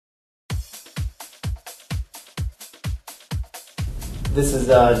This is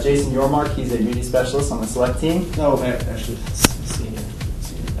Jason Yormark. He's a media specialist on the select team. No, actually, senior.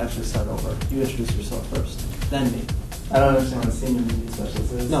 Actually, start over. You introduce yourself first, then me. I don't understand what a senior media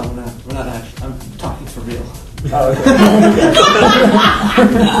specialist is. No, we're not actually. I'm talking for real. Oh, okay.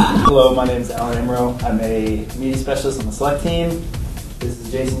 Hello, my name is Alan Imro. I'm a media specialist on the select team. This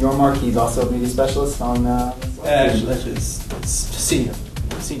is Jason Yormark. He's also a media specialist on the select team. Actually, it's senior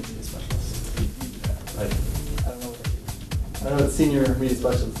media specialist. Right. I don't know what senior media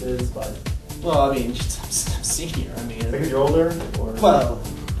specialist is, but... Well, I mean, I'm senior. I mean... Because you're older? Or? Well,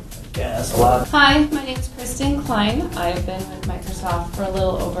 yeah, that's a lot. Hi, my name is Kristen Klein. I've been with Microsoft for a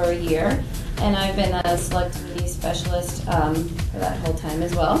little over a year, and I've been a select media specialist for that whole time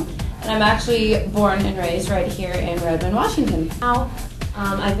as well. And I'm actually born and raised right here in Redmond, Washington. Now,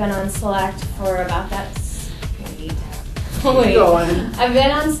 I've been on Select for about that. Wait. I've been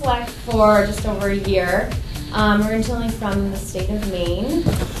on Select for just over a year. Originally from the state of Maine.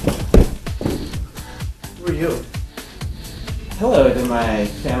 Who are you? Hello to my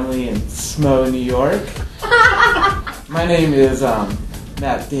family in Smo, New York. My name is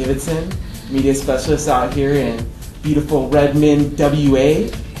Matt Davidson, media specialist out here in beautiful Redmond, WA.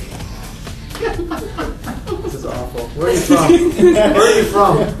 This is awful. Where are you from? Where are you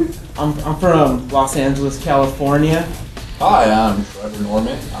from? I'm from Los Angeles, California. Hi, I'm Trevor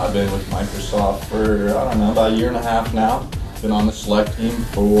Norman. I've been with Microsoft for, I don't know, about a year and a half now. Been on the select team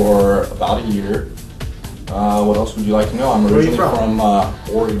for about a year. What else would you like to know? I'm originally from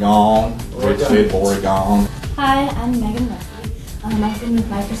Oregon, great state of Oregon. Hi, I'm Megan Murphy. I've been with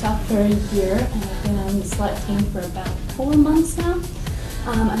Microsoft for a year, and I've been on the Select team for about 4 months now.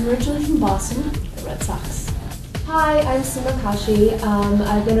 I'm originally from Boston, the Red Sox. Hi, I'm Suma Kashi.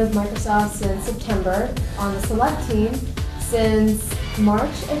 I've been with Microsoft since September on the Select team since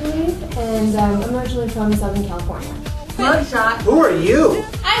March, I believe, and I'm originally from Southern California. Who are you?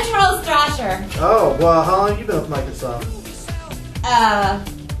 I'm Charles Strasher. Oh, well, how long have you been with Microsoft?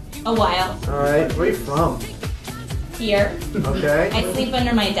 A while. Alright, where are you from? Here. Okay. I sleep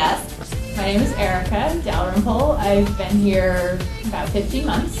under my desk. My name is Erica Dalrymple. I've been here about 15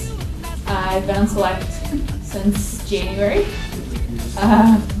 months. I've been on Select since January.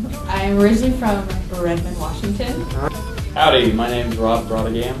 I'm originally from Redmond, Washington. Howdy, my name is Rob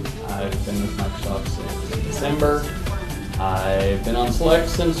Brodegam. I've been with Microsoft since December. I've been on Select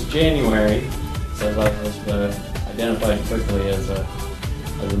since January, so I was identified quickly as a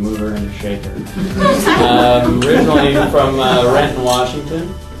mover and a shaker. Originally from Renton,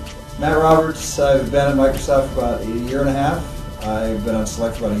 Washington. Matt Roberts. I've been at Microsoft for about a year and a half. I've been on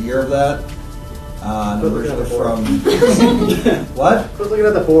Select for about a year of that. I'm originally from... What? Quit looking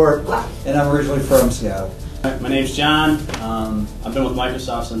at the board. And I'm originally from Seattle. My name's John. I've been with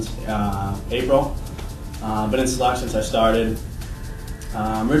Microsoft since April. Been in Select since I started.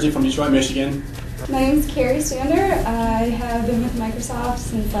 I'm originally from Detroit, Michigan. My name is Carrie Sander. I have been with Microsoft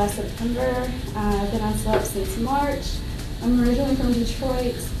since last September. I've been on Select since March. I'm originally from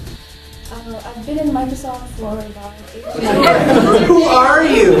Detroit. I've been in Microsoft for about 8 years. Who are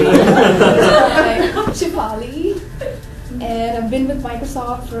you? Shivali. And I've been with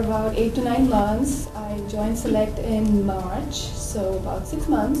Microsoft for about 8 to 9 months. I joined Select in March, so about 6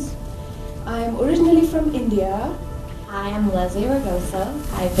 months. I'm originally from India. I am Leslie Ragosa.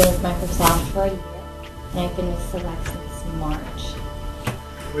 I've been with Microsoft for a year, and I've been with Select since March.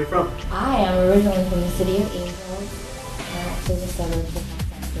 Where are you from? I am originally from the city of Angels, and actually the suburbs of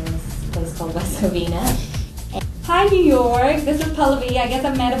Los Angeles, a place called West Covina. Hi, New York. This is Pallavi. I guess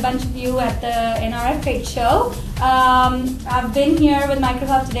I've met a bunch of you at the NRF Trade Show. I've been here with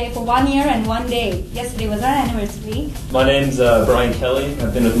Microsoft today for 1 year and 1 day. Yesterday was our anniversary. My name's Brian Kelly.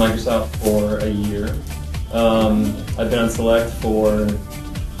 I've been with Microsoft for a year. I've been on Select for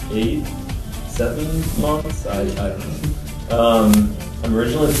 7 months. I don't know. I'm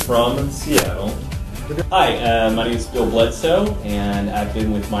originally from Seattle. Hi, my name is Bill Bledsoe, and I've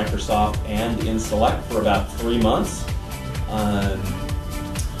been with Microsoft and in Select for about 3 months.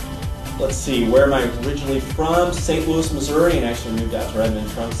 Let's see, where am I originally from? St. Louis, Missouri, and actually moved out to Redmond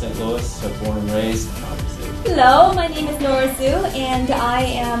from St. Louis, so born and raised, obviously. Hello, my name is Nora Sue, and I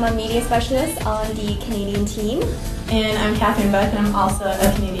am a media specialist on the Canadian team. And I'm Catherine Beck, and I'm also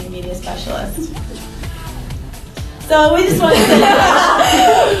a Canadian media specialist. So we just want to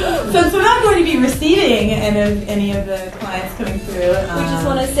say, since we're not going to be receiving any of the clients coming through, We just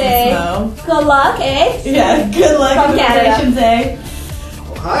want to say, no. good luck, eh? Yeah, good luck From with the Canada. relations, eh?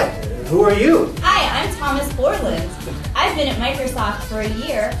 Well, hi, who are you? Hi, I'm Thomas Borland. I've been at Microsoft for a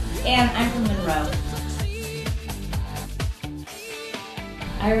year, and I'm from Monroe.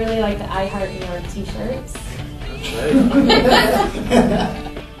 I really like the I Heart New York t-shirts.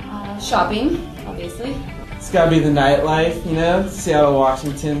 Shopping, obviously. It's gotta be the nightlife, you know? Seattle,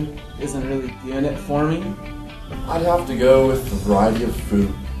 Washington isn't really doing it for me. I'd have to go with the variety of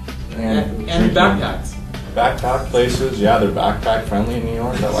food. And drinking. backpacks. Backpack places, yeah, they're backpack friendly in New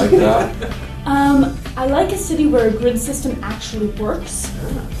York. I like that. I like a city where a grid system actually works.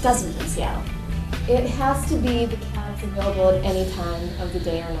 It doesn't in Seattle. It has to be the cabs available at any time of the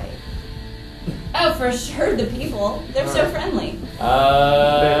day or night. Oh, for sure, the people. They're so friendly.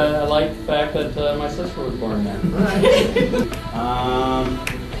 I like the fact that my sister was born there.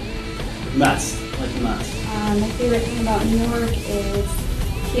 Mets. I like the Mets. My favorite thing about New York is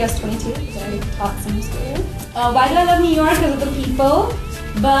PS22, because I taught summer school there. Why do I love New York? Because of the people.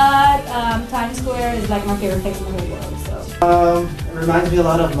 But Times Square is like my favorite place in the whole world. So. It reminds me a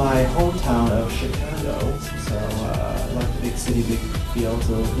lot of my hometown of Chicago. So I like the big city, big feel.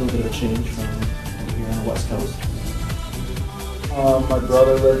 So a little bit of a change from over here on the West Coast. My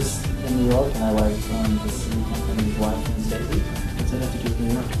brother lives in New York, and I like to see him and his wife in Stacy. What's that have to do with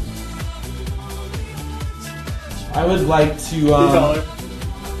New York? I would like to,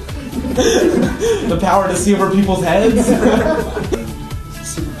 the power to see over people's heads.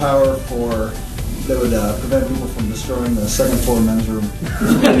 Superpower that would prevent people from destroying the second floor men's room.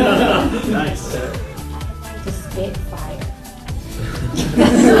 Nice. To spit fire.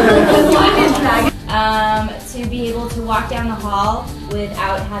 To be able to walk down the hall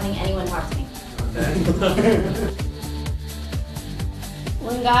without having anyone talk to me.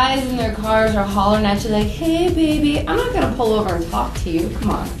 When guys in their cars are hollering at you like, "Hey baby, I'm not gonna pull over and talk to you,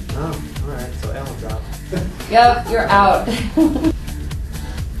 come on." Oh, alright, so Alan's out. Yep, you're out.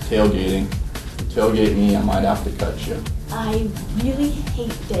 Tailgating. Tailgate me, I might have to cut you. I really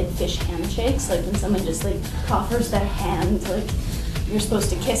hate dead fish handshakes, like when someone just like proffers their hand, like you're supposed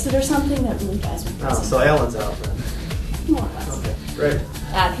to kiss it or something. That really drives me crazy. Oh, so Alan's out then. More or less. Okay, great.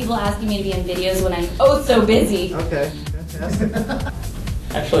 People asking me to be in videos when I'm so busy. Okay, fantastic.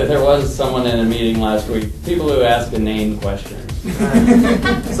 Actually, there was someone in a meeting last week. People who ask inane questions.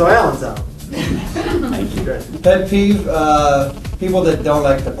 So Alan's out. Thank you. Great. Pet peeve, people that don't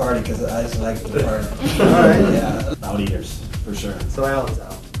like to party because I just like to party. Alright. Yeah. Loud eaters, for sure. So Alan's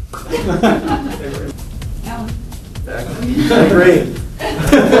out. Alan. Great.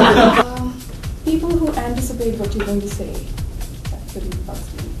 People who anticipate what you're going to say. That really bugs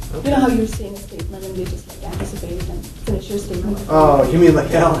me. You know how you're saying a statement and they just like anticipate and finish your statement. Oh, you mean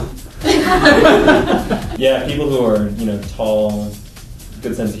like Alan? Yeah, people who are, tall,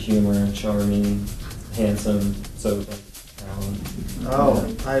 good sense of humor, charming, handsome, so like Alan. Oh,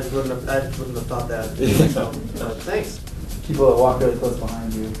 I wouldn't have thought that. So, thanks. People that walk really close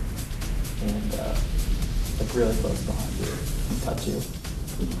behind you, and like really close behind you, and touch you.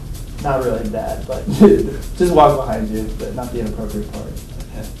 Not really that, but just walk behind you, but not the inappropriate part.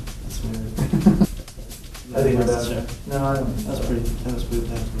 Okay, that's weird. I think we're That's done. true. No, I don't. That was pretty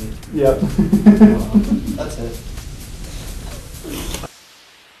weird. Yep.